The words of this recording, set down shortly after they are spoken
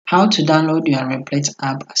how to download your Replit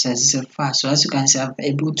app as a zip file. So as you can see, I'm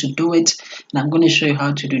able to do it, and I'm going to show you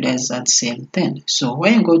how to do the exact same thing. So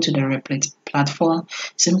when you go to the Replit platform,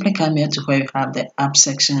 simply come here to where you have the app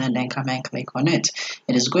section and then come and click on it.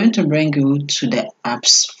 It is going to bring you to the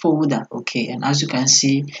apps folder, okay? And as you can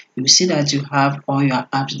see, you see that you have all your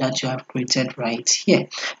apps that you have created right here,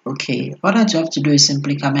 okay? All that you have to do is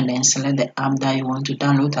simply come and then select the app that you want to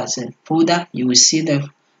download as a folder. You will see the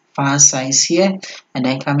file size here, and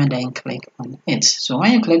then come and then click on it. So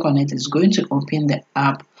when you click on it, it's going to open the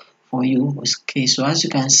app for you. Okay, so as you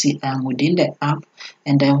can see, I'm within the app,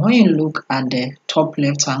 and then when you look at the top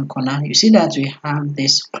left hand corner, you see that we have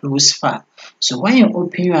this close file. So when you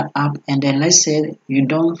open your app and then let's say you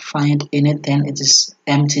don't find anything, it is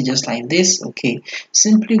empty just like this, okay,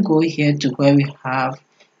 simply go here to where we have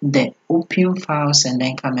the open files and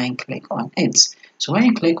then come and click on it. So when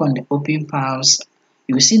you click on the open files,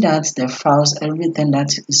 you see that the files, everything that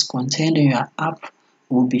is contained in your app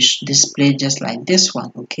will be displayed just like this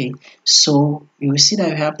one, okay? So you will see that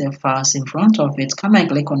you have the files in front of it. Come and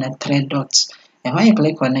click on the three dots, and when you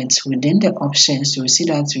click on it, within the options, you will see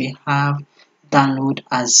that we have download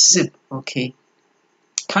as zip, okay?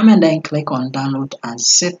 Come and then click on download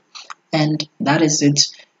as zip, and that is it.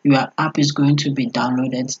 Your app is going to be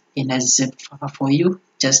downloaded in a zip file for you,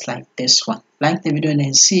 just like this one. Like the video and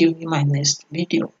then see you in my next video.